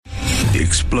the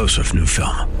explosive new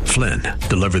film, Flynn,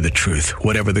 deliver the truth,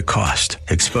 whatever the cost,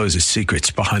 exposes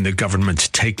secrets behind the government's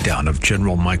takedown of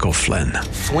General Michael Flynn.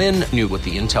 Flynn knew what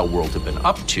the intel world had been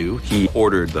up to. He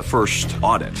ordered the first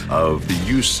audit of the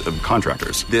use of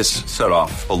contractors. This set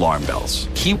off alarm bells.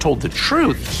 He told the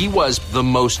truth. He was the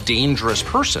most dangerous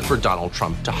person for Donald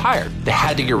Trump to hire. They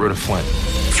had to get rid of Flynn.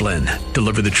 Flynn,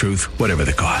 deliver the truth, whatever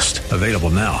the cost. Available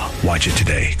now. Watch it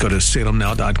today. Go to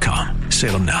salemnow.com.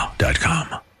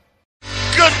 salemnow.com.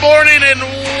 Good morning and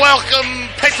welcome.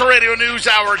 Patriot Radio News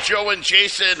Hour. Joe and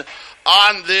Jason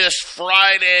on this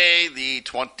Friday, the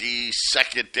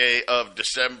 22nd day of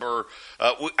December.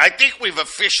 I think we've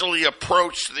officially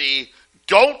approached the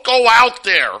don't go out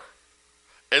there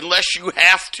unless you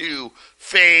have to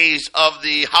phase of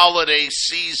the holiday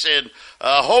season.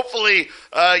 Hopefully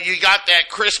you got that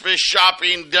Christmas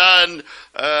shopping done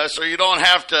so you don't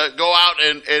have to go out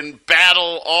and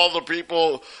battle all the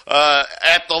people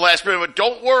at the last minute. But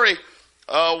don't worry,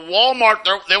 Walmart,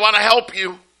 they want to help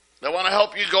you. They want to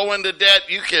help you go into debt.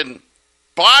 You can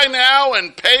buy now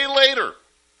and pay later.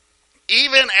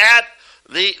 Even at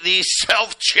the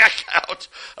self-checkout.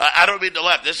 I don't mean to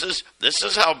laugh. This is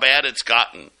how bad it's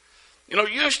gotten. You know,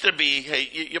 it used to be, hey,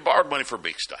 you borrowed money for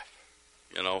big stuff.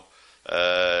 You know,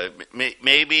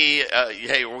 maybe,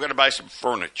 hey, we're going to buy some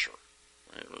furniture.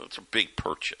 It's a big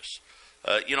purchase.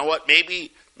 You know what?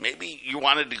 Maybe you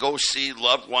wanted to go see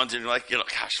loved ones, and you're like,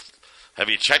 gosh, have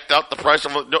you checked out the price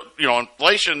of,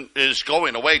 inflation is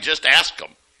going away. Just ask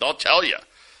them. They'll tell you.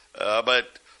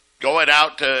 But going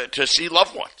out to see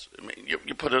loved ones, I mean, you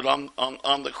put it on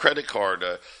the credit card,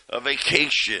 a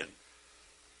vacation.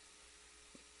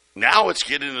 Now it's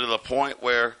getting to the point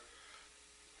where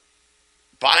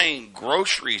buying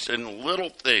groceries and little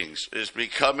things is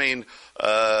becoming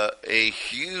a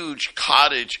huge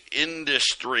cottage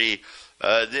industry.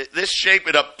 This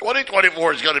shaping up,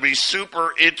 2024 is going to be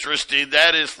super interesting.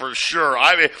 That is for sure.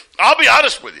 I mean, I'll be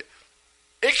honest with you.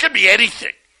 It could be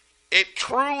anything. It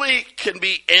truly can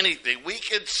be anything. We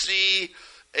could see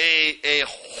a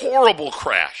horrible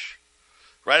crash,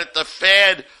 right? If the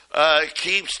Fed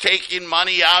keeps taking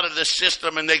money out of the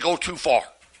system and they go too far,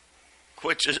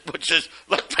 which is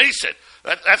let's face it,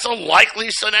 that's a likely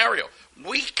scenario.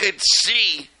 We could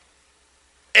see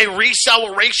a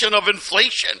receleration of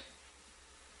inflation,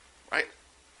 right?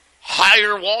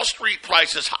 Higher Wall Street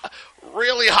prices,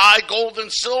 really high gold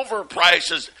and silver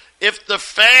prices. If the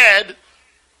Fed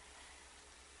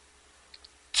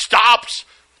stops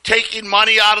taking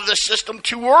money out of the system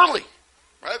too early,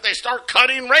 right? If they start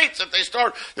cutting rates, if they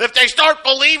start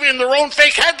believing their own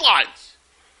fake headlines,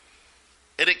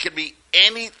 and it could be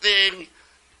anything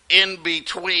in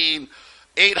between.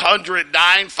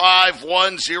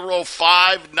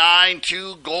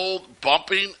 800-951-0592, gold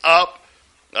bumping up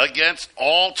against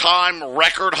all-time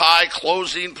record high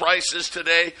closing prices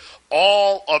today.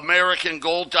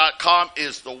 AllAmericanGold.com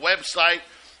is the website.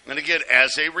 And again,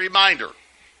 as a reminder,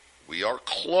 we are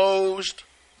closed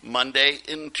Monday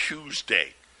and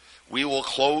Tuesday. We will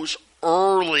close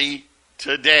early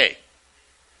today.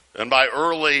 And by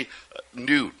early,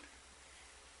 noon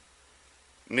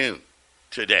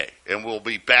today. And we'll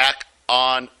be back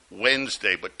on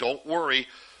Wednesday. But don't worry,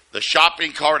 the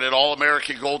shopping cart at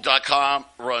allamericangold.com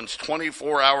runs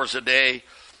 24 hours a day,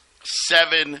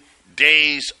 7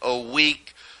 days a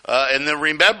week. And then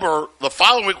remember, the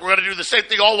following week, we're going to do the same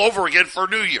thing all over again for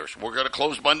New Year's. We're going to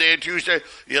close Monday and Tuesday.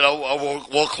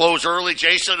 We'll close early.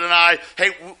 Jason and I,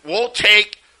 hey, we'll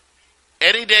take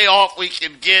any day off we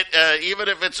can get, even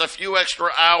if it's a few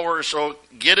extra hours. So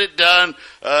get it done.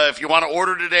 If you want to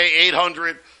order today,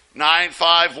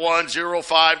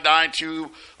 800-951-0592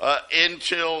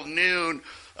 until noon.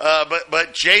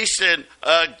 But Jason,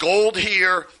 gold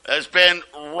here has been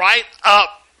right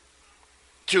up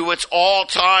to its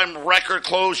all-time record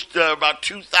close about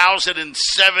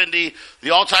 2070.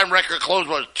 The all-time record close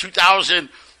was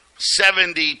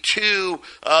 2072.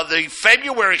 The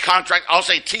February contract, I'll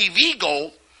say TV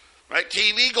gold, right?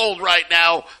 TV gold right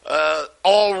now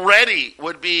already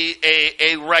would be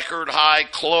a record high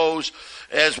close,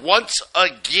 as once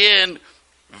again,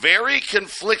 very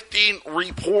conflicting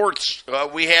reports.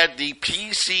 We had the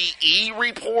PCE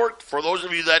report. For those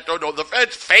of you that don't know, the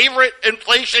Fed's favorite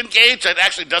inflation gauge, that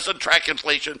actually doesn't track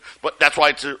inflation, but that's why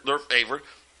it's their favorite.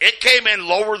 It came in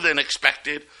lower than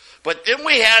expected. But then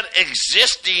we had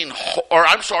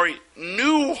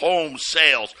new home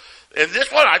sales. And this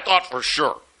one I thought for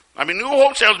sure. I mean, new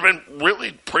home sales have been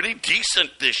really pretty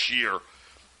decent this year.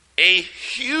 A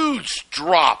huge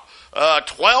drop,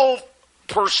 12%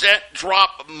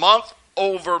 drop month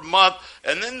over month.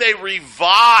 And then they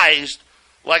revised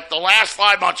like the last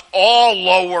 5 months, all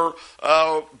lower.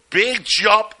 Big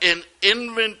jump in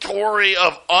inventory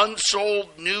of unsold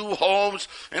new homes.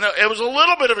 And it was a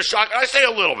little bit of a shock. I say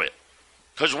a little bit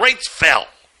because rates fell.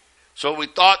 So we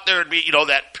thought there would be,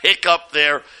 that pickup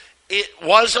there. It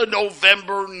was a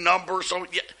November number. So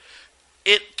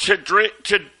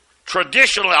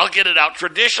traditionally, I'll get it out,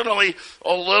 traditionally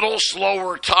a little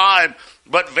slower time,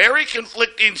 but very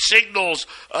conflicting signals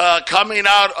coming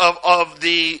out of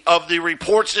the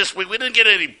reports this week. We didn't get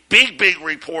any big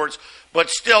reports, but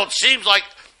still it seems like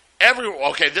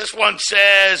this one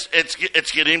says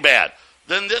it's getting bad.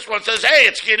 Then this one says, hey,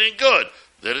 it's getting good.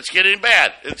 Then it's getting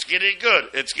bad. It's getting good.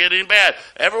 It's getting bad.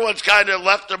 Everyone's kind of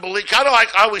left to believe, kind of like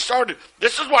how we started.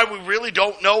 This is why we really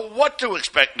don't know what to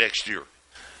expect next year.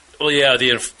 Well, yeah,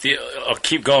 I'll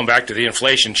keep going back to the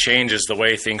inflation changes the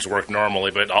way things work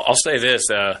normally. But I'll say this,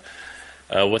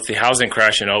 with the housing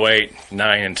crash in 08,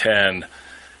 9, and 10,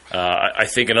 I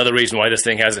think another reason why this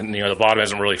thing hasn't, the bottom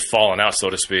hasn't really fallen out, so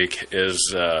to speak,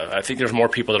 is I think there's more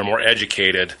people that are more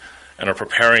educated and are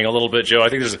preparing a little bit, Joe. I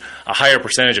think there's a higher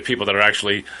percentage of people that are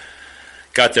actually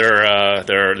got their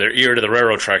ear to the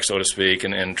railroad track, so to speak,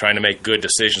 and trying to make good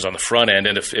decisions on the front end.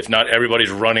 And if not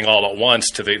everybody's running all at once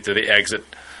to the exit,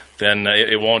 then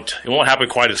it won't happen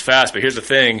quite as fast. But here's the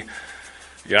thing.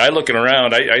 Yeah, I'm looking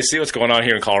around. I see what's going on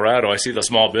here in Colorado. I see the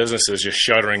small businesses just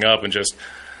shuttering up and just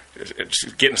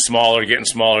getting smaller.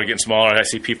 I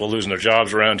see people losing their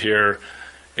jobs around here.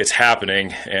 It's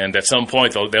happening, and at some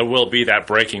point, though, there will be that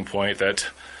breaking point that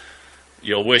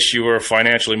you'll wish you were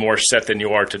financially more set than you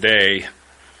are today,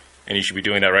 and you should be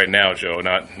doing that right now, Joe,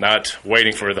 not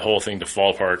waiting for the whole thing to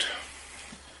fall apart.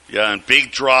 Yeah, and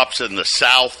big drops in the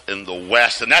South and the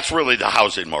West, and that's really the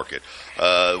housing market.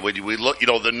 When we look,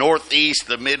 the Northeast,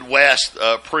 the Midwest,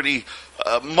 pretty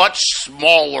much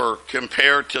smaller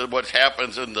compared to what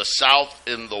happens in the South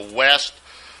and the West.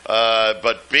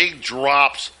 But big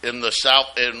drops in the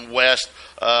South and West.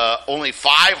 Only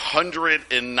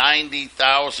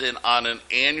 590,000 on an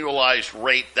annualized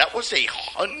rate. That was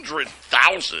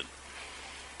 100,000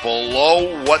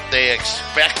 below what they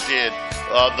expected.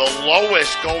 The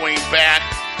lowest going back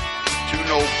to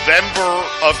November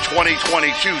of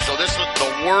 2022. So this is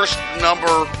the worst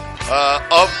number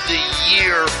of the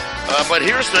year. But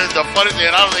here's the funny thing,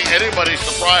 and I don't think anybody's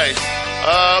surprised.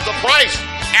 The price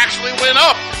actually went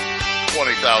up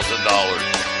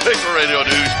 $20,000. Patriot Radio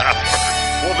News Hour.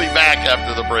 We'll be back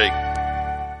after the break.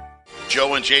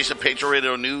 Joe and Jason, Patriot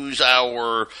Radio News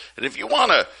Hour. And if you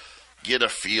want to get a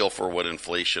feel for what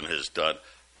inflation has done,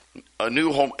 a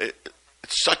new home,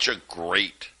 it's such a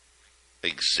great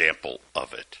example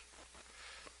of it.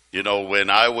 When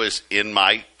I was in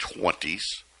my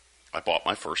 20s, I bought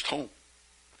my first home.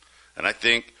 And I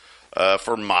think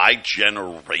for my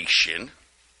generation,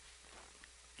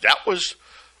 that was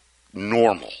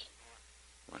normal.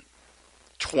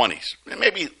 20s,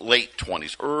 maybe late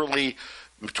 20s, early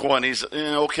 20s,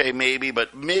 okay, maybe,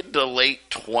 but mid to late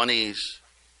 20s,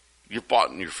 you've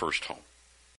bought your first home.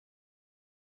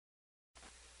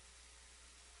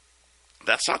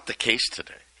 That's not the case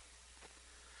today.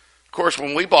 Of course,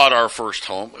 when we bought our first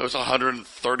home, it was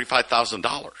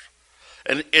 $135,000.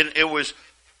 And it was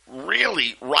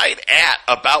really right at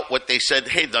about what they said,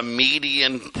 hey, the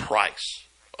median price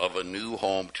of a new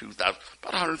home, about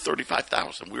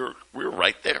 $135,000. We were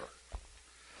right there.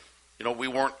 We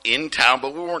weren't in town,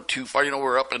 but we weren't too far. We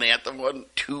were up in Anthem,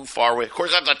 wasn't too far away. Of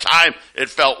course, at the time, it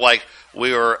felt like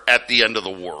we were at the end of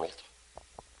the world.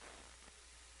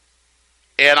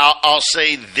 And I'll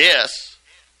say this.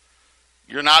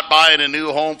 You're not buying a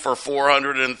new home for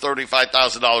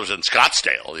 $435,000 in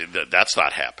Scottsdale. That's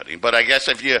not happening. But I guess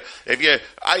if you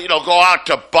go out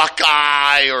to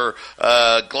Buckeye or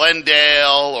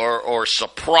Glendale or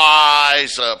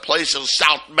Surprise, places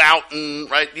South Mountain,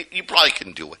 right? You probably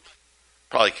can do it.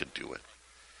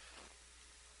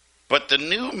 But the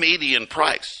new median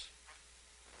price,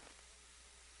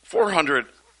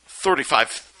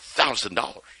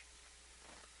 $435,000.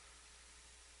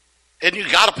 And you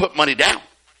got to put money down.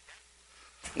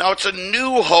 Now, it's a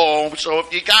new home, so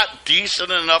if you got decent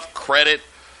enough credit,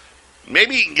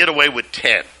 maybe you can get away with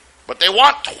 10. But they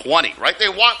want 20, right? They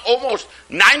want almost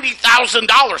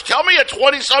 $90,000. Tell me a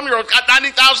 20-some-year-old got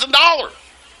 $90,000.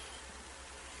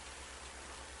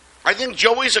 I think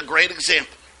Joey's a great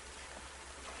example.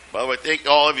 By the way, thank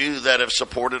all of you that have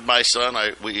supported my son.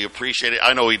 We appreciate it.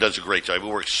 I know he does a great job. He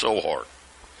works so hard.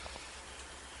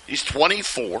 He's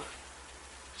 24.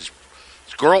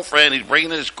 Girlfriend, he's bringing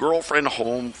his girlfriend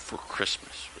home for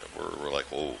Christmas. We're like,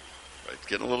 oh, it's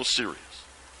getting a little serious.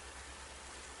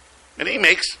 And he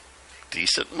makes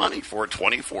decent money for a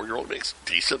 24-year-old. Makes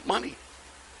decent money.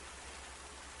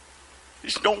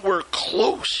 He's nowhere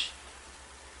close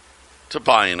to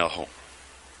buying a home.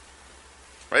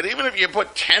 Right? Even if you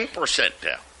put 10%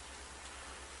 down,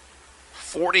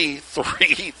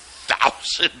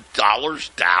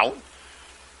 $43,000 down.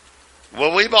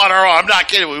 Well, we bought our home. I'm not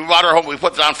kidding. We bought our home. We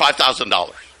put down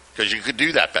 $5,000 because you could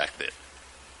do that back then.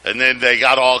 And then they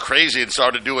got all crazy and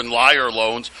started doing liar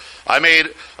loans. I made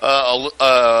a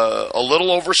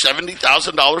little over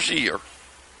 $70,000 a year,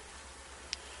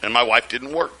 and my wife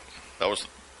didn't work. That was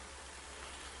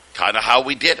kind of how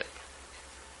we did it.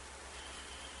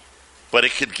 But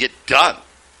it could get done.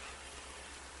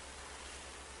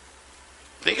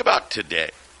 Think about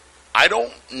today. I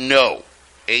don't know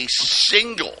a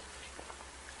single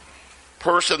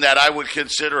person that I would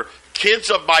consider kids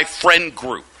of my friend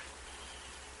group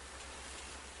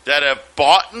that have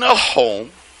bought in a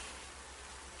home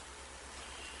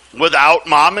without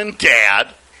mom and dad,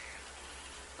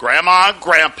 grandma and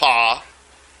grandpa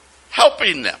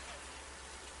helping them.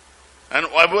 And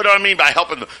what do I mean by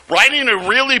helping them? Writing a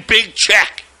really big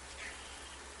check.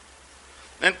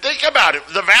 And think about it.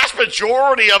 The vast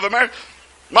majority of Americans,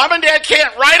 mom and dad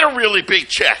can't write a really big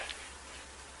check.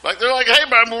 Like they're like, hey,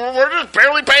 man, we're just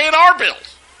barely paying our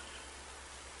bills.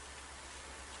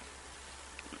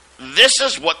 This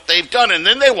is what they've done, and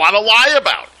then they want to lie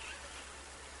about it.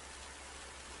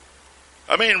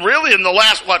 I mean, really, in the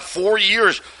last, 4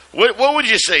 years, what would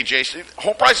you say, Jason?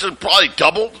 Home prices have probably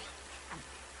doubled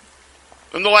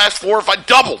in the last 4 or 5,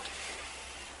 doubled.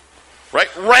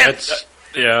 Right? Rents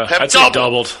have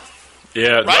doubled.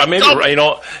 Yeah, right? Maybe,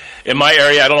 doubled. In my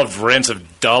area, I don't know if rents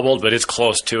have doubled, but it's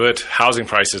close to it. Housing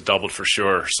prices doubled for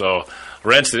sure. So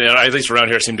rents, at least around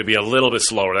here, seem to be a little bit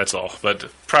slower, that's all.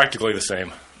 But practically the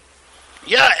same.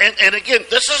 Yeah, and again,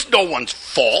 this is no one's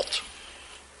fault.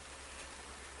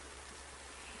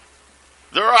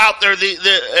 They're out there,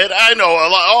 and I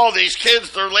know, these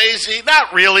kids, they're lazy.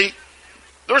 Not really.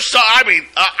 There's some, I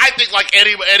think like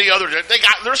any other,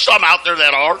 there's some out there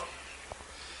that are.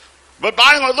 But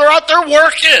by and large, they're out there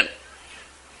working.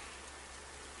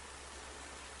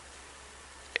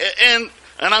 And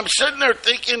I'm sitting there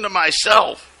thinking to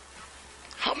myself,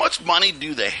 how much money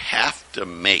do they have to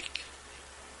make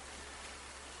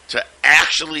to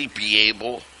actually be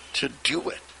able to do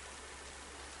it?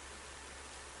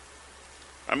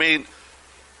 I mean,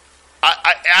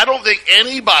 I don't think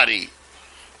anybody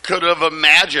could have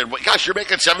imagined, gosh, you're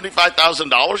making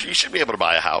 $75,000, you should be able to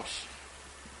buy a house.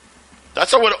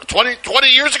 That's what 20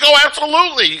 years ago,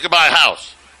 absolutely, you could buy a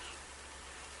house.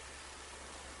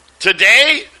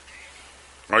 Today,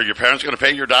 are your parents going to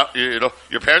pay your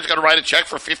parents going to write a check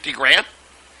for $50,000?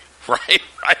 Right?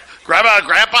 Grandma and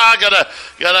grandpa gonna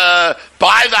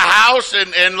buy the house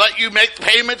and let you make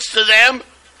payments to them?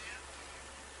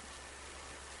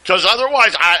 Because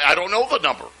otherwise, I don't know the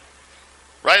number.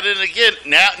 Right? And again,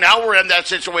 now we're in that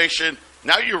situation.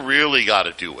 Now you really got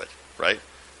to do it. Right?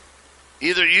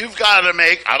 Either you've got to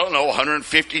make, I don't know,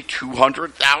 150,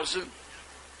 200,000,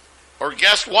 or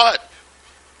guess what?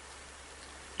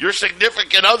 Your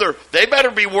significant other, they better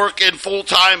be working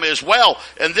full-time as well.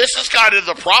 And this is kind of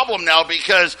the problem now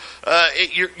because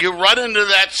you run into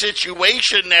that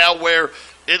situation now where,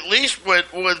 at least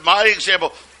with my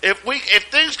example, if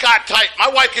things got tight, my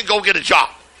wife could go get a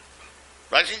job.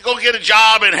 Right? She can go get a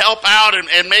job and help out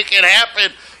and make it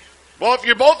happen. Well, if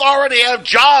you both already have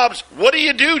jobs, what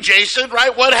do, Jason?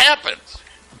 Right? What happens?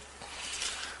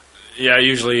 Yeah,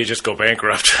 usually you just go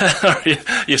bankrupt.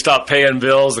 You stop paying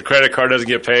bills, the credit card doesn't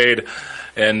get paid,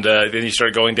 and then you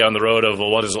start going down the road of, well,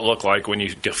 what does it look like when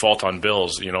you default on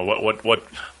bills? What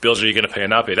bills are you going to pay and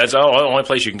not pay? That's the only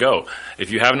place you can go. If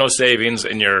you have no savings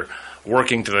and you're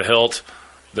working to the hilt,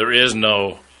 there is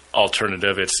no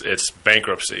alternative. It's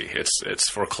bankruptcy. It's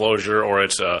foreclosure, or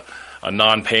it's a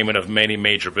non-payment of many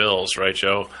major bills, right,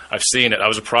 Joe? I've seen it. I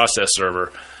was a process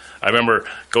server. I remember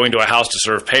going to a house to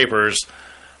serve papers,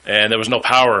 and there was no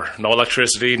power, no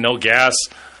electricity, no gas.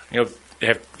 They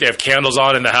have candles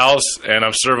on in the house, and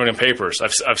I'm serving them papers.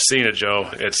 I've seen it, Joe.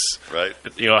 It's right.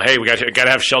 Hey, we got to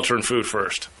have shelter and food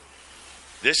first.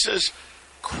 This is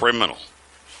criminal.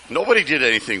 Nobody did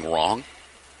anything wrong.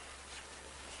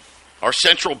 Our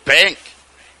central bank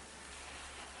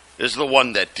is the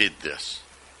one that did this.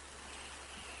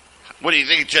 What do you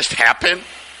think? It just happened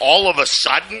all of a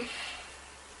sudden?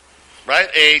 Right?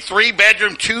 A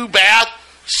 3-bedroom, 2-bath,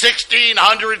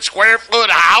 1,600 square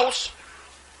foot house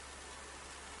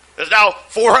is now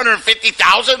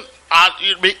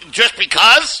 $450,000 just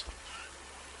because.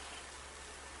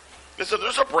 Listen,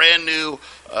 there's a brand new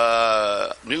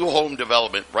home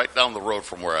development right down the road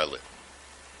from where I live.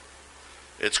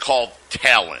 It's called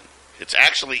Talon. It's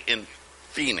actually in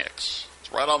Phoenix.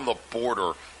 It's right on the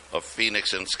border of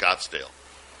Phoenix and Scottsdale.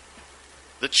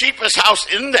 The cheapest house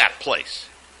in that place.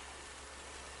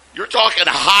 You're talking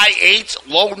high 8s,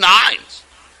 low 9s.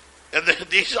 And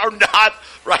these are not,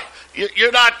 right,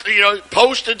 you're not,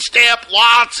 postage stamp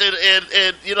lots and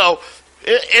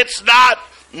it's not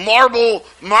marble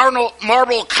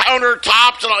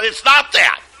countertops. It's not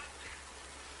that.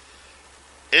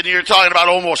 And you're talking about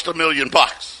almost $1 million.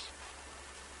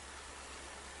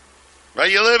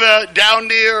 Right? You live down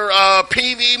near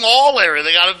PV Mall area.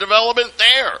 They got a development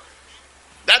there.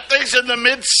 That thing's in the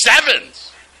mid-7s.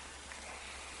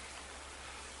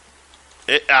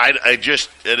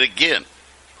 And again,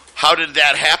 how did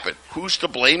that happen? Who's to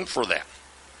blame for that?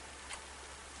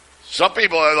 Some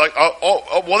people are like,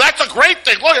 oh, well, that's a great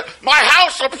thing. Look, my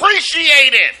house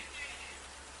appreciated.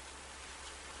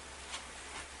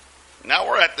 Now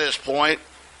we're at this point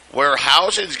where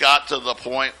housing's got to the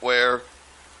point where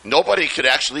nobody could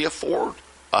actually afford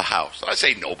a house. I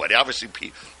say nobody.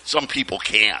 Obviously, some people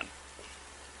can.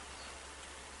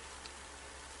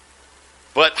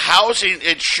 But housing,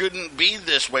 it shouldn't be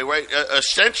this way, right?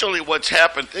 Essentially what's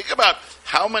happened, think about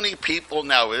how many people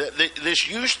now, this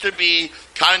used to be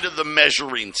kind of the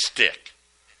measuring stick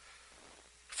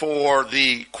for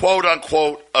the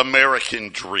quote-unquote American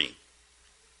dream.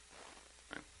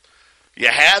 You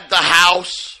had the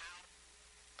house,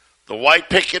 the white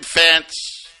picket fence,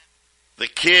 the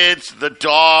kids, the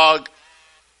dog,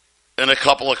 and a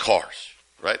couple of cars,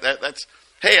 right? That's,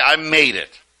 hey, I made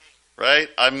it, right?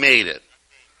 I made it.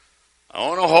 I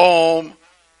own a home.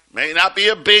 May not be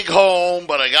a big home,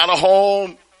 but I got a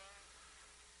home.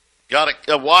 Got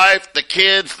a wife, the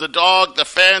kids, the dog, the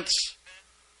fence.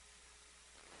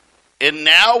 And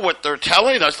now what they're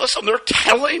telling us, listen, they're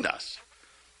telling us,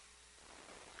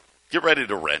 get ready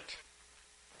to rent.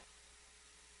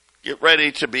 Get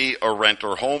ready to be a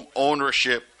renter. Home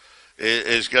ownership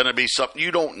is going to be something,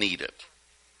 you don't need it.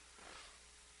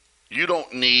 You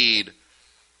don't need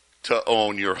to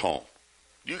own your home.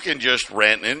 You can just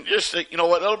rent and just think, you know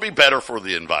what, it'll be better for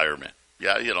the environment.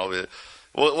 Yeah, you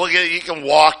can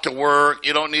walk to work.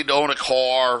 You don't need to own a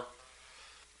car.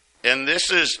 And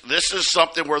this is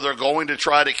something where they're going to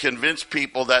try to convince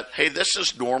people that, hey, this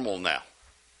is normal now.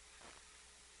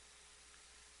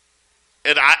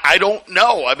 And I don't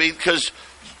know. I mean, because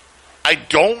I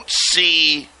don't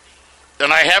see,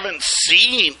 and I haven't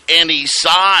seen any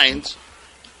signs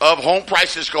of home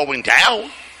prices going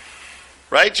down.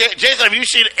 Right? Jason, have you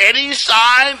seen any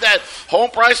sign that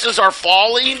home prices are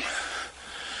falling?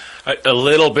 A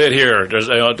little bit here,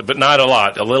 but not a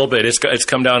lot. A little bit. It's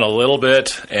come down a little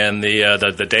bit, and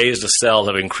the days to sell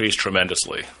have increased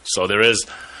tremendously. So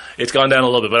it's gone down a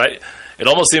little bit, but it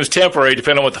almost seems temporary,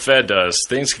 depending on what the Fed does.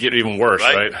 Things could get even worse,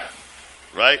 right?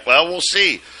 Right. Well, we'll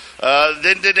see.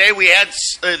 Then today we had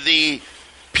the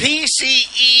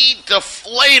PCE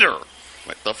deflator,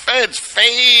 the Fed's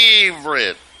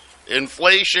favorite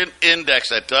inflation index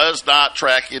that does not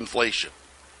track inflation.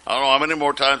 I don't know how many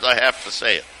more times I have to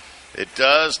say it. It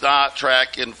does not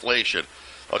track inflation.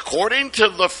 According to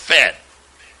the Fed,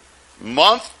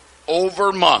 month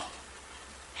over month,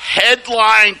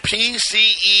 headline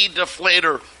PCE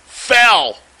deflator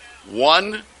fell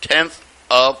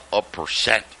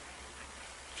 0.1%.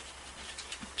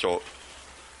 So,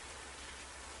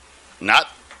 not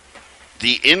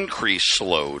the increase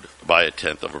slowed by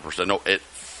 0.1%. No, it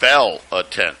fell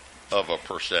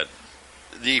 0.1%.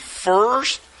 The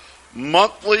first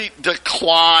monthly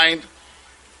decline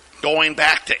going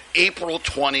back to April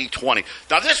 2020.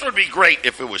 Now, this would be great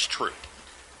if it was true.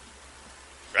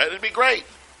 Right? It'd be great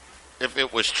if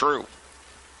it was true.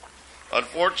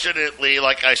 Unfortunately,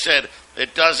 like I said,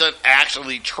 it doesn't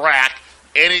actually track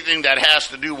anything that has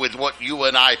to do with what you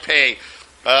and I pay.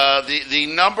 The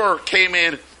number came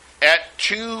in at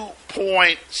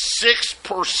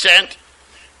 2.6%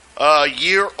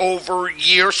 year over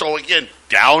year. So again,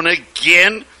 down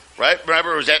again, right?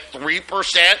 Remember, it was at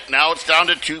 3%. Now it's down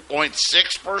to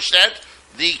 2.6%.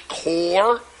 The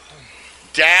core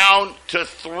down to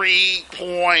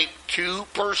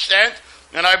 3.2%.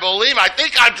 And I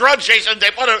think on Drudge, Jason,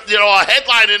 they put a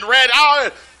headline in red. Oh,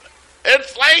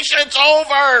 inflation's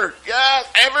over. Yeah,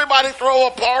 everybody throw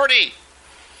a party.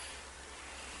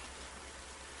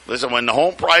 Listen, when the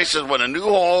home prices, when a new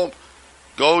home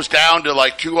goes down to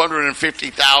like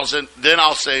 $250,000, then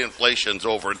I'll say inflation's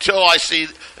over. Until I see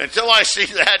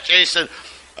that, Jason,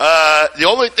 the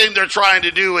only thing they're trying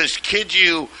to do is kid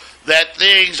you that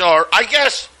things are. I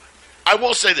guess I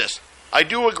will say this. I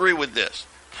do agree with this.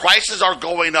 Prices are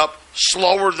going up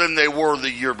slower than they were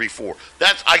the year before.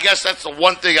 I guess that's the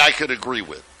one thing I could agree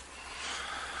with.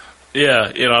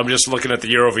 Yeah, I'm just looking at the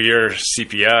year-over-year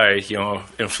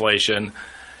CPI, inflation,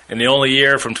 And the only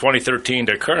year from 2013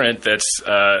 to current that's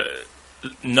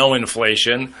no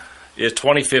inflation is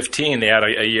 2015. They had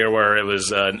a year where it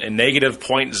was a negative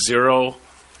 0.0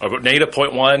 or negative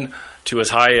 0.1 to as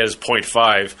high as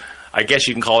 0.5. I guess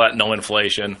you can call that no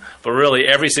inflation. But really,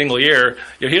 every single year,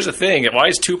 here's the thing. Why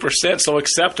is 2% so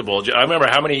acceptable? I remember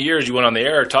how many years you went on the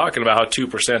air talking about how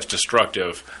 2% is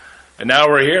destructive. And now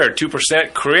we're here.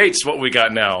 2% creates what we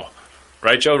got now.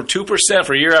 Right, Joe? 2%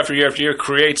 for year after year after year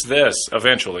creates this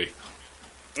eventually.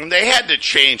 And they had to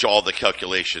change all the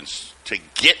calculations to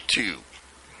get to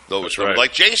those. Right.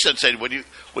 Like Jason said, when you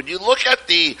look at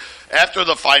after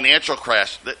the financial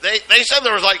crash, they said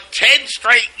there was like 10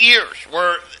 straight years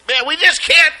where, man, we just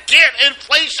can't get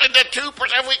inflation to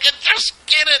 2%. We can just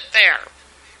get it there.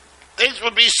 Things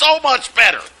would be so much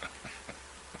better.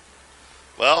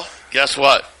 Well, guess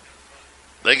what?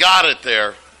 They got it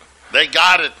there. They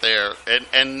got it there,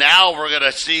 and now we're going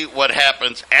to see what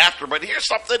happens after. But here's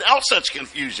something else that's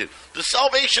confusing. The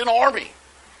Salvation Army.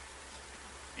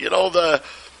 You know, the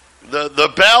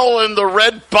bell and the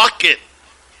red bucket.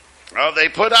 They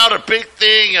put out a big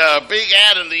thing, a big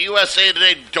ad in the USA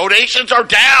Today. Donations are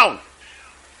down.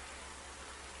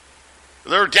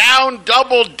 They're down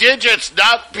double digits.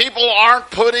 People aren't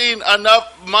putting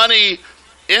enough money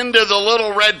into the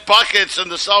little red buckets, and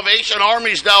the Salvation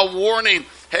Army's now warning,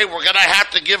 hey, we're going to have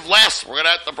to give less. We're going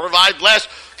to have to provide less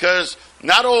because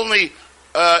not only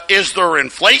is there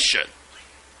inflation,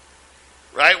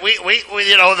 right? We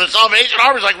the Salvation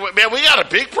Army's like, man, we got a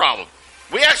big problem.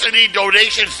 We actually need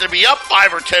donations to be up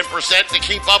 5 or 10% to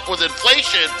keep up with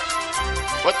inflation,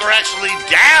 but they're actually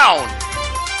down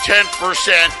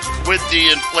 10% with the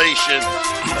inflation.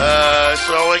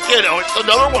 So again, it's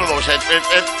another one of those heads.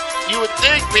 You would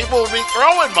think people would be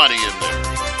throwing money in there.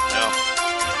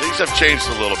 Things have changed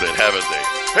a little bit, haven't they?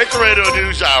 Patriot Radio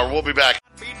News Hour. We'll be back.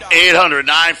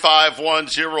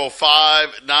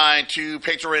 800-951-0592.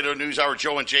 Patriot Radio News Hour.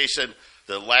 Joe and Jason,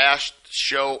 the last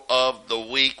show of the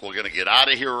week. We're going to get out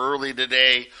of here early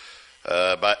today,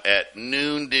 but at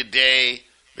noon today.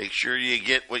 Make sure you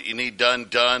get what you need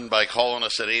done by calling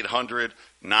us at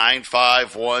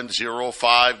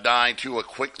 800-951-0592. A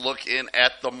quick look in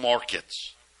at the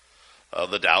markets.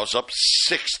 The Dow's up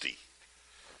 60.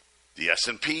 The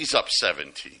S&P's up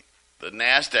 17. The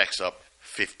NASDAQ's up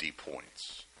 50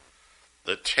 points.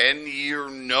 The 10-year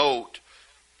note,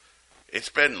 it's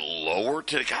been lower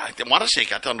to, God, I want to say it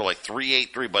got down to like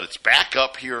 3.83, but it's back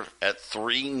up here at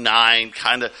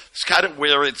 3.9. It's kind of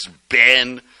where it's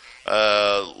been.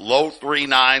 Low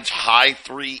 3.9s, high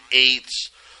 3.8s.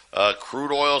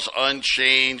 Crude oil's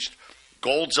unchanged.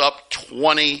 Gold's up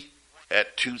 20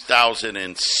 at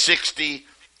 2,060.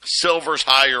 Silver's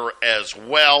higher as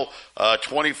well,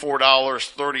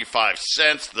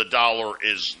 $24.35. The dollar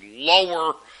is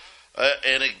lower.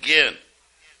 And again,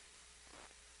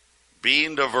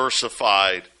 being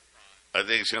diversified, I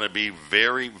think is going to be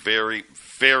very, very,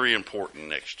 very important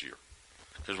next year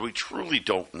because we truly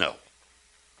don't know.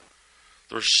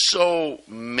 There's so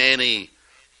many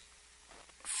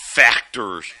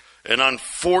factors. And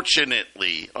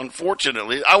unfortunately,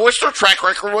 I wish their track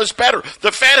record was better.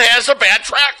 The Fed has a bad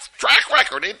track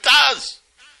record. It does.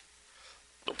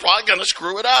 They're probably going to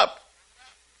screw it up.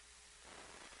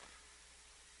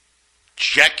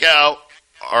 Check out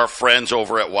our friends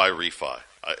over at YRefi.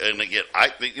 And again,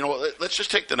 let's just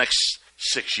take the next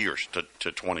 6 years to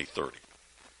 2030.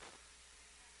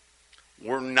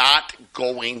 We're not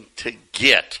going to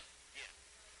get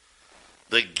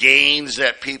the gains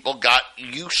that people got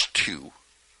used to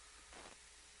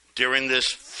during this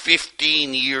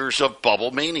 15 years of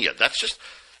bubble mania. That's just,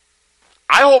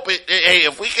 I hope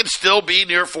if we can still be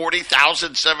near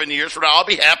 40,000 7 years from now, I'll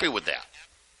be happy with that.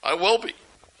 I will be.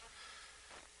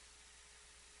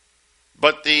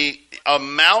 But the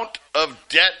amount of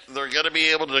debt they're going to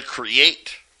be able to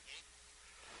create,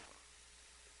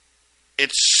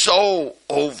 it's so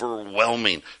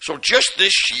overwhelming. So just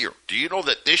this year, do you know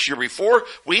that this year, before,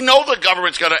 we know the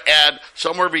government's going to add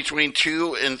somewhere between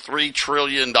 $2 and $3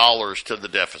 trillion to the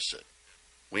deficit.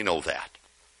 We know that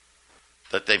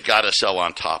they've got to sell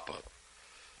on top of.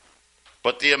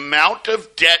 But the amount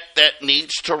of debt that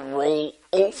needs to roll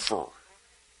over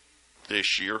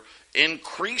this year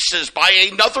increases by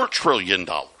another $1 trillion.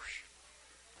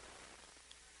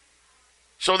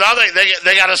 So now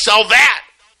they got to sell that.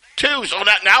 Too. So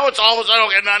now it's all of a sudden,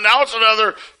 okay, now it's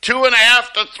another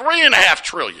 $2.5 to $3.5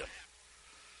 trillion.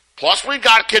 Plus we've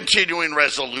got continuing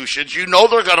resolutions. You know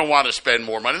they're going to want to spend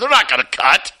more money. They're not going to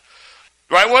cut.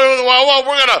 Right? Well,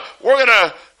 we're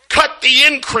gonna cut the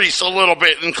increase a little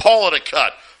bit and call it a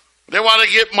cut. They want to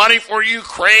get money for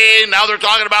Ukraine. Now they're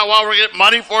talking about, we're getting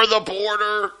money for the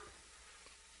border.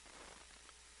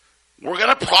 we're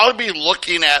going to probably be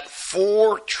looking at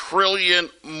 $4 trillion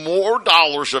more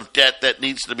dollars of debt that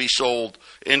needs to be sold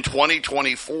in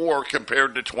 2024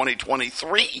 compared to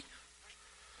 2023.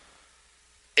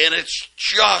 And it's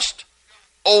just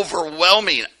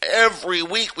overwhelming. Every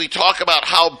week we talk about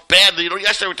how bad,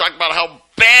 yesterday we talked about how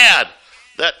bad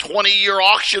that 20-year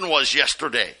auction was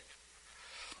yesterday.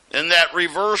 And that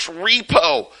reverse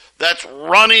repo that's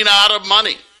running out of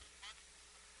money.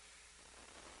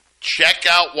 Check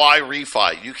out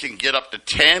Y-Refi. You can get up to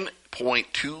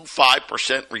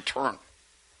 10.25% return.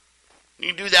 You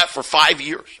can do that for 5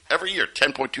 years. Every year,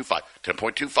 10.25,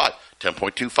 10.25,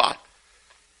 10.25.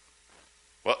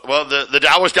 Well, the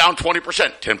Dow was down 20%,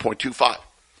 10.25.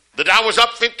 The Dow was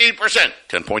up 15%,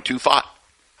 10.25.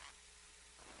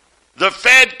 The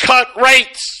Fed cut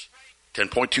rates,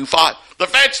 10.25. The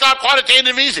Fed stopped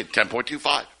quantitative easing,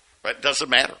 10.25. Right? Doesn't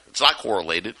matter. It's not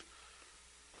correlated.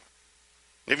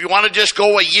 If you want to just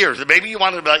go a year, maybe you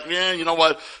want to be like, you know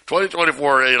what,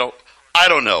 2024, I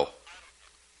don't know.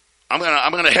 I'm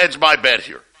gonna hedge my bet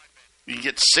here. You can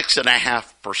get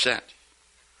 6.5%.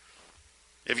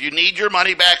 If you need your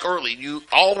money back early, you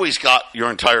always got your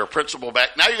entire principal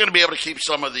back. Now you're going to be able to keep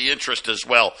some of the interest as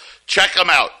well. Check them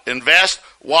out.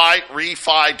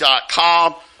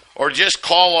 InvestYRefi.com or just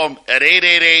call them at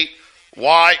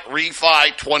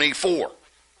 888-YRefi24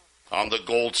 on the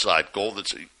gold side. Gold,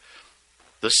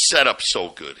 the setup's so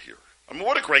good here. I mean,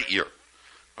 what a great year.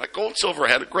 Right? Gold and silver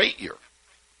had a great year.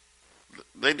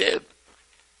 They did.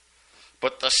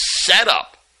 But the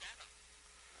setup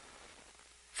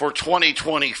for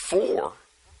 2024,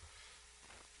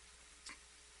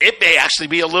 it may actually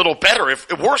be a little better.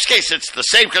 If worst case, it's the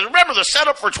same. Because remember, the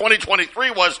setup for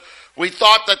 2023 was we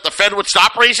thought that the Fed would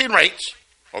stop raising rates.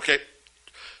 Okay,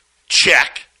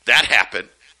 check. That happened.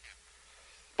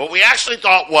 But we actually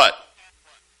thought what?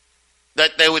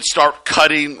 That they would start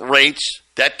cutting rates.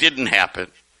 That didn't happen.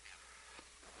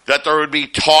 That there would be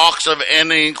talks of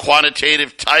ending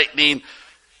quantitative tightening.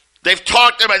 They've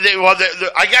talked about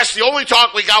I guess the only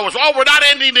talk we got was, we're not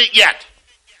ending it yet.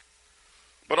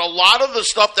 But a lot of the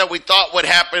stuff that we thought would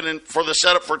happen for the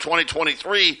setup for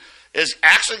 2023 is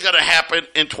actually going to happen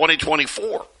in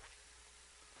 2024.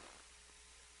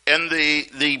 And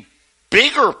the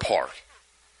bigger part,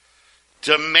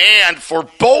 demand for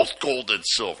both gold and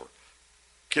silver,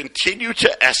 continue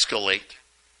to escalate.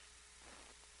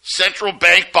 Central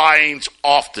bank buying's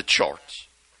off the charts.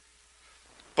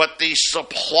 But the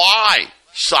supply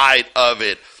side of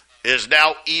it is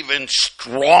now even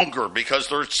stronger because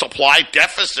there's supply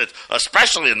deficits,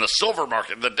 especially in the silver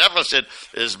market. The deficit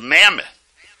is mammoth.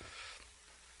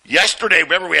 Yesterday,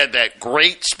 remember we had that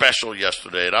great special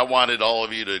yesterday, and I wanted all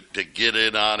of you to get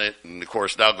in on it. And, of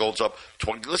course, now gold's up.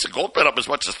 Listen, gold been up as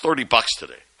much as $30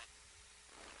 today.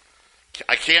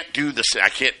 I can't do this. I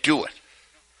can't do it.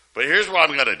 But here's what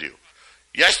I'm going to do.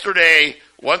 Yesterday,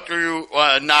 1 through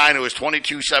 9, it was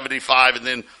 $22.75, and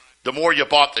then the more you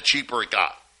bought, the cheaper it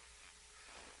got.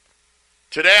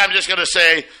 Today, I'm just going to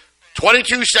say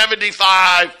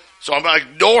 $22.75, so I'm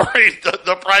ignoring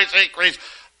the price increase.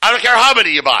 I don't care how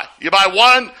many you buy. You buy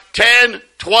 1, 10,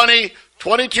 20,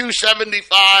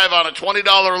 $22.75 on a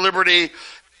 $20 Liberty,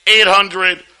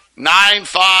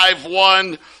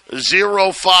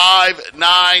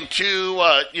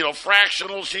 800-951-0592.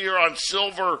 Fractionals here on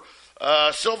silver.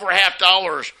 Silver half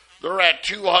dollars, they're at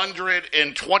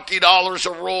 $220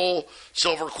 a roll.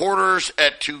 Silver quarters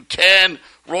at $210.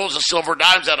 Rolls of silver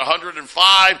dimes at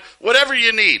 $105. Whatever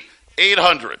you need.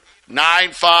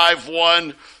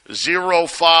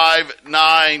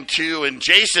 800-951-0592. And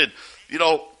Jason,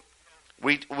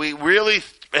 we really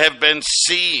have been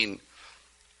seeing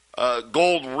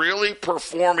gold really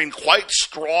performing quite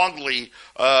strongly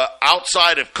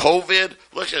outside of COVID.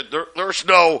 Listen, there's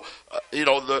no,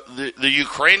 the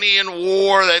Ukrainian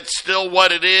war, that's still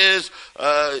what it is.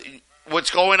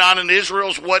 What's going on in Israel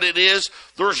is what it is.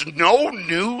 There's no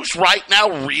news right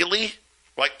now, really,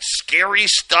 like scary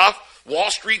stuff.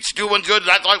 Wall Street's doing good.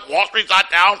 That's like Wall Street's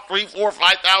not down 3, 4,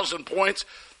 5,000 points.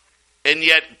 And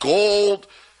yet gold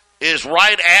is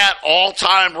right at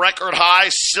all-time record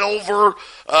highs. Silver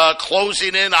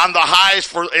closing in on the highs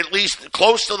for at least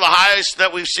close to the highest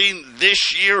that we've seen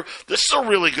this year. This is a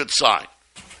really good sign.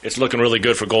 It's looking really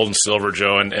good for gold and silver,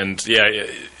 Joe. And yeah,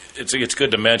 it's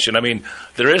good to mention. I mean,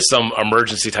 there is some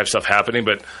emergency type stuff happening,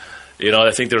 but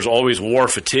I think there's always war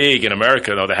fatigue in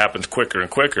America, though, that happens quicker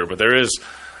and quicker. But there is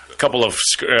a couple of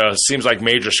seems like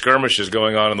major skirmishes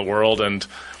going on in the world, and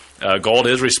gold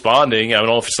is responding. I don't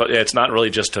know if it's not really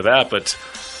just to that, but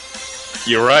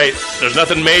you're right. There's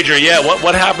nothing major yet.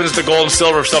 What happens to gold and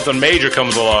silver if something major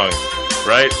comes along,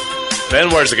 right? Then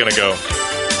where's it going to go?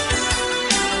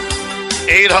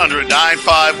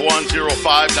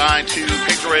 800-951-0592.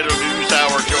 Patriot News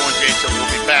Hour. Joe and Jason will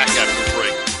be back after the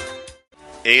break.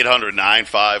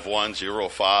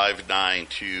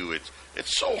 800-951-0592.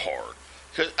 It's so hard.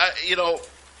 Because,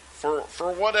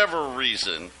 for whatever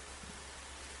reason,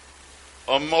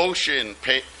 emotion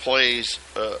plays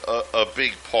a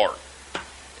big part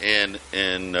in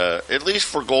at least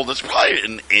for gold. It's probably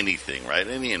in anything, right?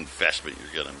 Any investment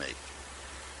you're going to make.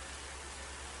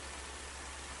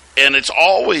 And it's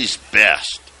always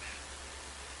best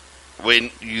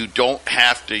when you don't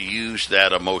have to use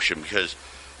that emotion because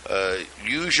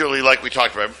usually, like we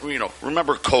talked about,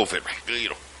 remember COVID, right?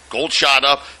 Gold shot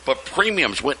up, but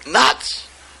premiums went nuts.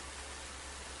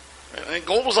 And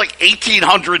gold was like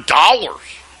 $1,800.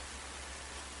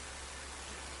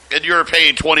 And you're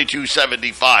paying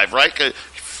 $2,275, right?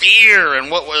 Fear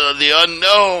and what was the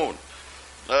unknown.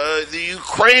 The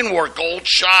Ukraine war, gold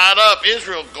shot up.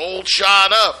 Israel, gold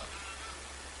shot up.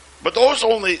 But those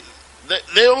only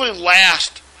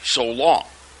last so long.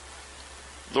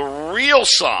 The real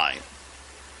sign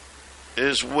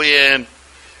is when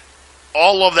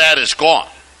all of that is gone.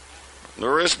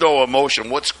 There is no emotion.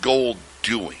 What's gold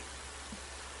doing?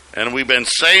 And we've been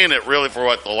saying it really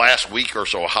for the last week or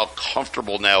so, how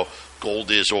comfortable now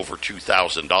gold is over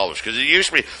 $2,000. Because it used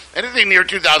to be anything near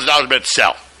 $2,000 meant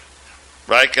sell.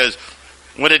 Right? Because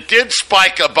when it did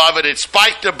spike above it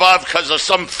spiked above because of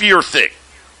some fear thing.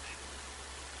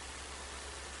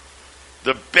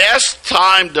 The best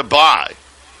time to buy,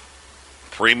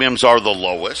 premiums are the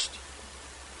lowest,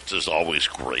 which is always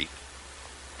great,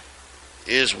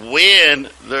 is when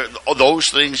those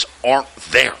things aren't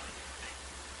there.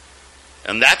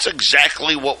 And that's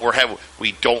exactly what we're having.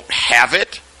 We don't have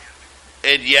it,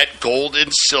 and yet gold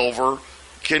and silver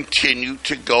continue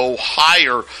to go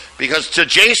higher because, to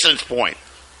Jason's point,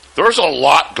 there's a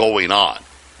lot going on.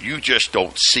 You just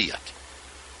don't see it.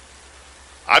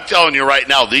 I'm telling you right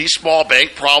now, these small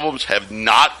bank problems have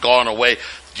not gone away.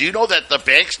 Do you know that the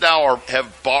banks now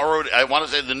have borrowed, I want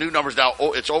to say the new numbers now,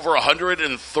 it's over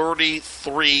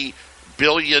 $133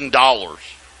 billion,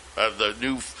 the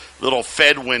new little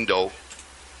Fed window.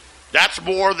 That's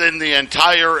more than the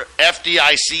entire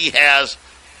FDIC has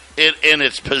in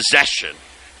its possession.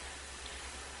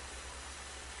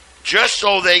 Just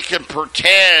so they can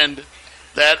pretend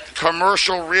that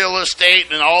commercial real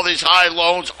estate and all these high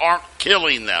loans aren't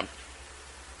killing them.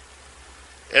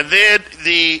 And then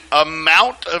the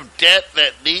amount of debt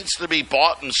that needs to be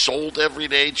bought and sold every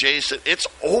day, Jason, it's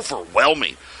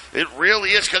overwhelming. It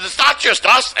really is, because it's not just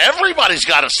us. Everybody's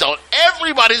got to sell it.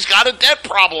 Everybody's got a debt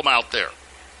problem out there.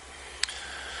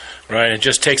 Right. It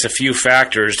just takes a few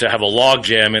factors to have a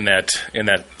logjam in that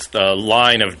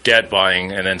line of debt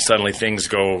buying, and then suddenly things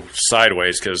go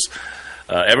sideways because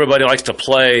everybody likes to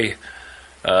play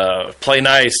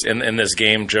nice in this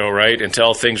game, Joe, right?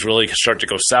 Until things really start to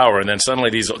go sour, and then suddenly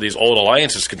these old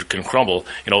alliances can crumble.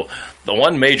 The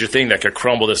one major thing that could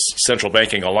crumble this central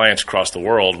banking alliance across the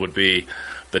world would be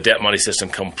the debt money system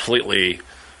completely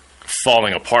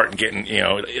falling apart and getting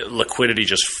liquidity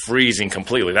just freezing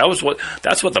completely. That's what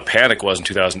the panic was in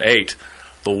 2008.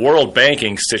 The world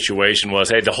banking situation was,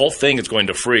 hey, the whole thing is going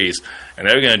to freeze, and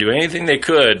they're going to do anything they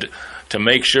could to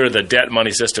make sure the debt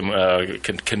money system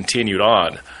continued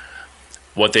on.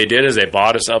 What they did is they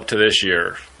bought us up to this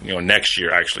year, next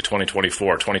year, actually,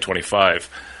 2024, 2025.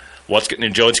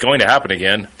 Joe, it's going to happen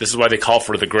again. This is why they call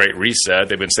for the Great Reset.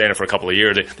 They've been saying it for a couple of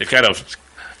years. They've kind of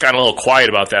gotten a little quiet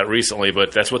about that recently,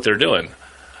 but that's what they're doing.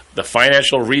 The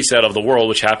financial reset of the world,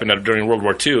 which happened during World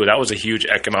War II, that was a huge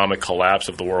economic collapse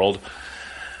of the world.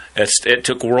 It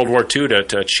took World War II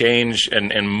to change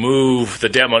and move the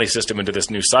debt money system into this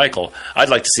new cycle. I'd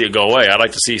like to see it go away. I'd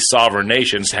like to see sovereign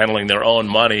nations handling their own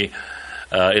money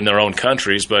in their own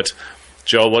countries. But,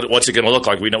 Joe, what's it going to look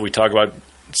like? We talk about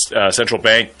central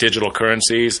bank digital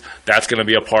currencies. That's going to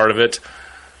be a part of it.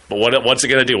 But what's it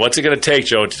going to do? What's it going to take,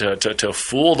 Joe, to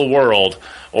fool the world?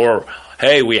 Or,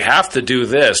 hey, we have to do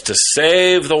this to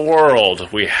save the world.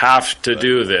 We have to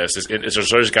do this.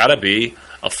 There's got to be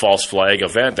a false flag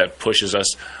event that pushes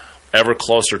us ever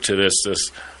closer to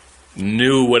this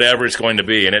new whatever it's going to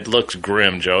be. And it looks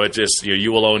grim, Joe. It just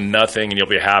you will own nothing and you'll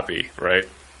be happy, right?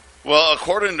 Well,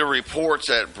 according to reports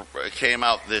that came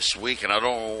out this week, and I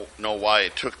don't know why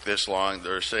it took this long,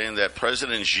 they're saying that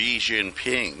President Xi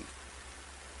Jinping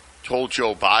told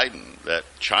Joe Biden that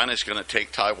China's going to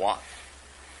take Taiwan.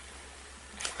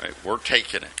 Right, we're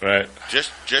taking it. Right.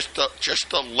 Just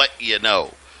to let you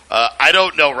know. I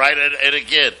don't know, right? And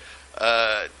again,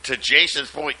 to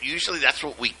Jason's point, usually that's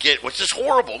what we get, which is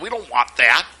horrible. We don't want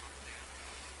that.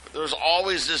 But there's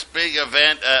always this big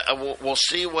event. We'll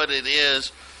see what it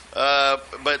is.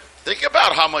 But think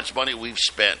about how much money we've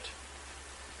spent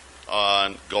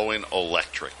on going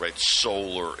electric, right?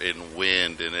 Solar and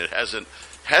wind, and it hasn't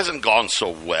gone so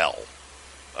well.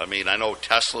 I mean, I know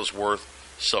Tesla's worth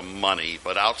some money,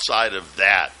 but outside of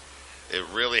that, it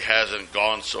really hasn't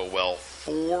gone so well.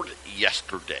 Ford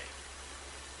yesterday.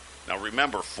 Now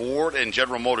remember, Ford and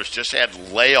General Motors just had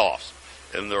layoffs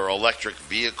in their electric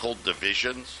vehicle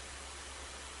divisions.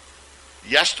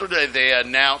 Yesterday they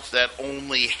announced that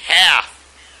only half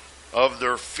of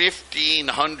their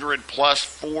 1,500 plus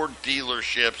Ford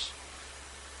dealerships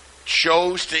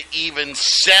chose to even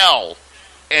sell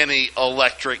any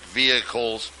electric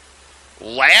vehicles.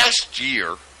 Last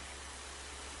year,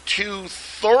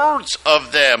 2/3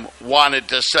 of them wanted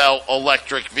to sell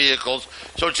electric vehicles.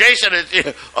 So, Jason,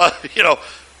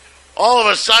 all of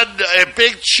a sudden, a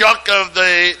big chunk of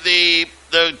the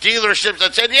dealerships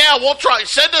that said, "Yeah, we'll try.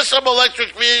 Send us some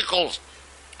electric vehicles."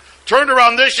 Turned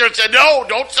around this year and said, "No,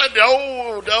 don't send.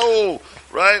 No,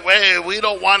 right? Wait, we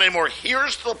don't want any more."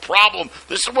 Here's the problem.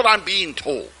 This is what I'm being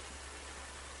told.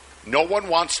 No one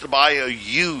wants to buy a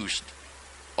used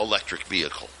electric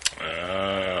vehicle.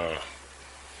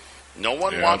 No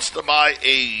one wants to buy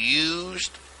a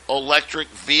used electric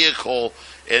vehicle,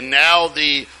 and now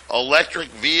the electric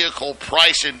vehicle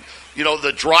price and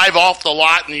the drive off the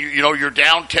lot, and you're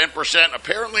down 10%.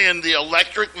 Apparently, in the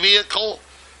electric vehicle,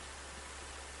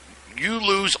 you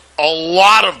lose a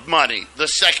lot of money the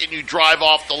second you drive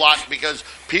off the lot because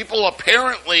people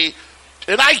apparently.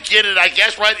 And I get it, I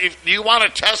guess, right? If you want a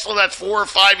Tesla that's 4 or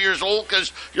 5 years old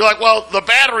because you're like, well, the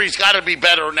battery's got to be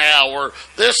better now, or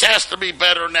this has to be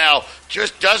better now.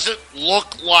 Just doesn't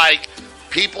look like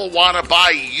people want to buy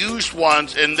used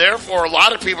ones, and therefore a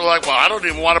lot of people are like, well, I don't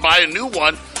even want to buy a new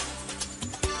one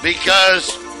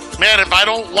because, man, if I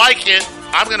don't like it,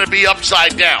 I'm going to be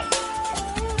upside down.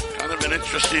 Kind of an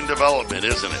interesting development,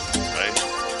 isn't it? Right?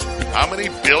 How many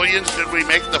billions did we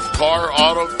make the car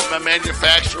auto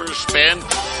manufacturers spend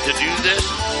to do this?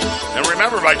 And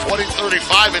remember, by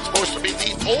 2035, it's supposed to be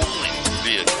the only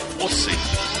vehicle. We'll see.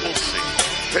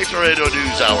 Patriot Radio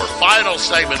News Hour, final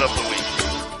segment of the week.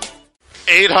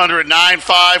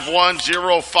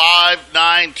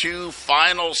 800-951-0592,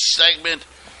 final segment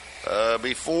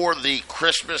before the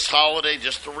Christmas holiday.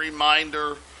 Just a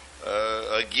reminder,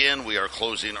 again, we are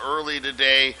closing early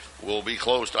today. We'll be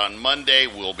closed on Monday.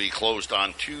 We'll be closed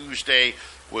on Tuesday.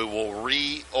 We will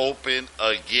reopen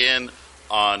again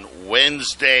on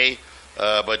Wednesday.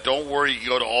 But don't worry, you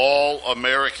go to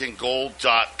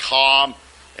allamericangold.com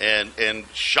and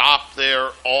shop there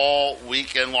all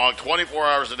weekend long, 24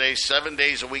 hours a day, 7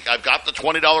 days a week. I've got the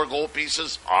 $20 gold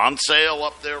pieces on sale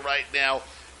up there right now.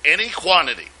 Any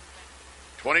quantity,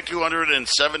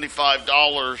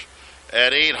 $2,275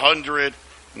 at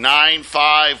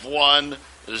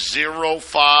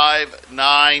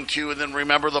 800-951-0592. And then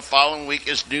remember, the following week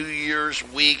is New Year's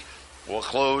week. We'll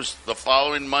close the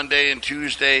following Monday and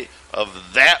Tuesday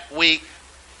of that week.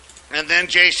 And then,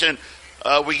 Jason,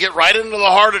 we get right into the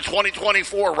heart of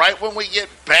 2024. Right when we get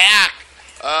back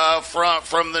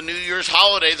from the New Year's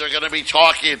holiday, they're going to be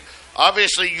talking,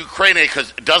 obviously, Ukraine,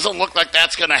 because it doesn't look like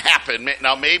that's going to happen.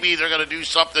 Now, maybe they're going to do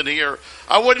something here.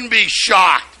 I wouldn't be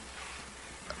shocked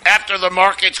after the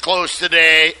markets close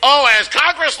today. Oh, as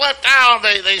Congress left down,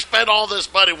 they spent all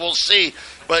this money. We'll see.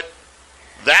 But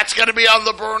that's going to be on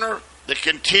the burner. The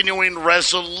continuing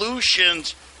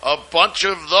resolutions, a bunch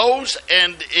of those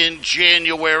end in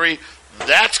January.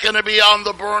 That's going to be on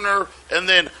the burner. And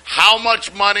then how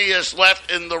much money is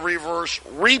left in the reverse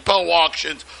repo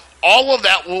auctions. All of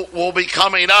that will be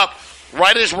coming up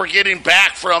right as we're getting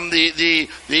back from the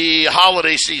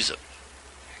holiday season.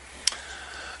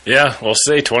 Yeah, we'll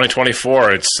see.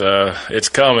 2024. It's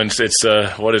coming. It's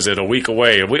what is it? A week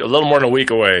away. A little more than a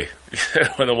week away.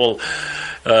 When we'll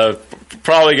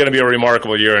probably going to be a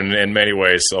remarkable year in many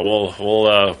ways. So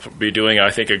we'll be doing,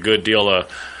 I think, a good deal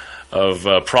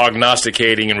of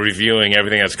prognosticating and reviewing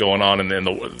everything that's going on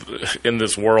in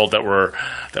this world that we're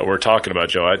talking about,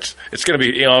 Joe. It's going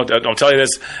to be, I'll tell you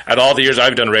this, at all the years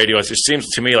I've done radio, it seems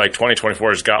to me like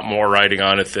 2024 has got more writing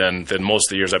on it than most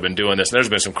of the years I've been doing this. And there's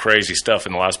been some crazy stuff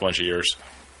in the last bunch of years.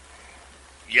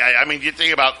 Yeah, I mean, you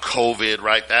think about COVID,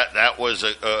 right? That was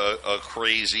a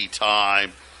crazy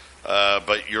time.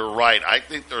 But you're right. I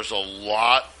think there's a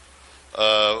lot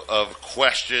of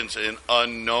questions and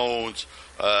unknowns,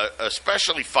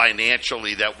 especially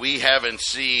financially, that we haven't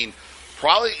seen.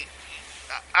 Probably,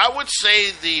 I would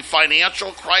say the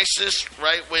financial crisis,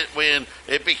 right, when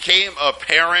it became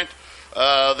apparent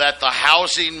that the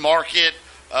housing market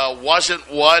wasn't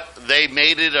what they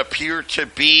made it appear to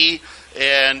be,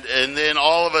 and then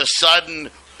all of a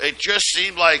sudden it just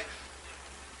seemed like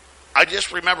I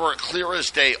just remember it clear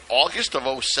as day, August of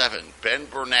 2007, Ben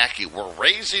Bernanke, we're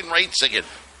raising rates again.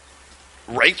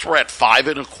 Rates were at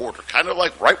 5.25%, kind of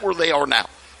like right where they are now.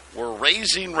 We're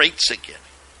raising rates again.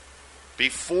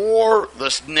 Before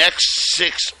this next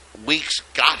 6 weeks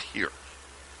got here,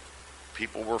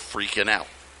 people were freaking out.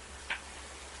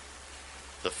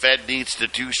 The Fed needs to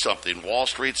do something. Wall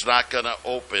Street's not going to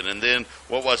open. And then,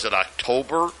 what was it,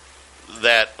 October,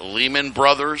 that Lehman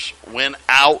Brothers went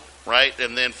out, right?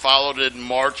 And then followed in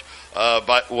March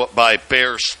by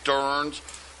Bear Stearns.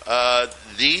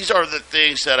 These are the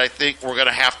things that I think we're going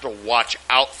to have to watch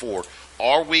out for.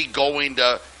 Are we going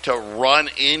to run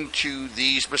into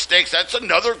these mistakes? That's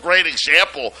another great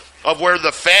example of where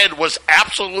the Fed was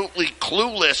absolutely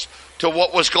clueless to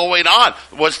what was going on,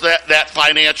 was that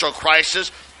financial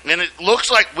crisis. And it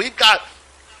looks like we've got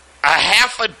a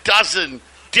half a dozen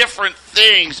different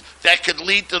things that could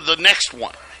lead to the next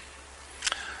one.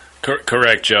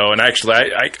 Correct, Joe. And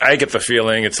actually, I get the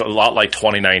feeling it's a lot like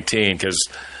 2019, because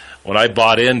when I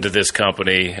bought into this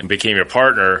company and became your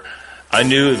partner, I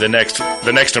knew the next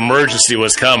emergency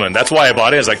was coming. That's why I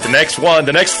bought in. It's like the next one,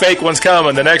 the next fake one's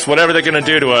coming, the next whatever they're going to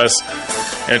do to us.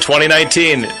 And in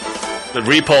 2019, the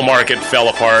repo market fell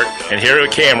apart, and here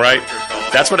it came, right?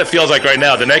 That's what it feels like right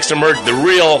now. The next the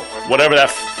real, whatever that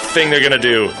thing they're going to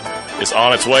do is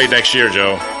on its way next year,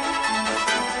 Joe.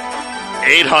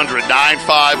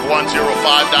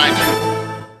 800-951-0592.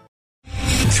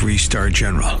 Three-star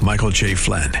General Michael J.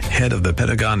 Flynn, head of the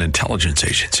Pentagon Intelligence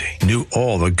Agency, knew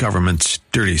all the government's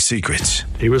dirty secrets.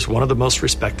 He was one of the most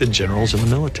respected generals in the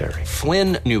military.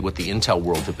 Flynn knew what the intel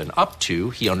world had been up to.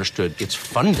 He understood its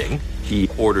funding. He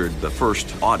ordered the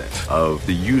first audit of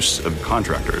the use of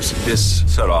contractors. This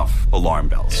set off alarm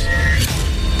bells.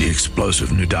 The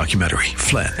explosive new documentary,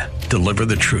 Flynn, Deliver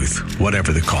the Truth,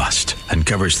 Whatever the Cost,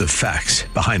 uncovers the facts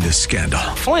behind this scandal.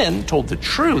 Flynn told the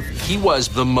truth. He was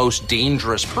the most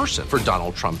dangerous person for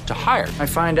Donald Trump to hire. I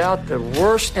find out the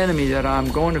worst enemy that I'm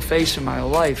going to face in my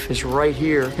life is right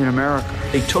here in America.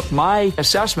 They took my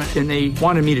assessment and they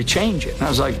wanted me to change it. And I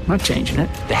was like, I'm not changing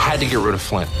it. They had to get rid of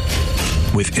Flynn.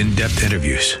 With in-depth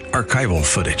interviews, archival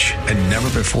footage, and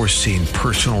never-before-seen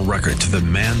personal records of the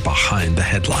man behind the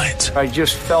headlines. I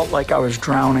just felt like I was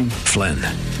drowning. Flynn,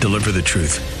 Deliver the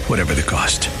Truth, Whatever the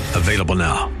Cost. Available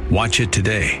now. Watch it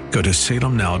today. Go to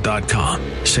salemnow.com.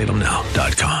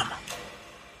 salemnow.com.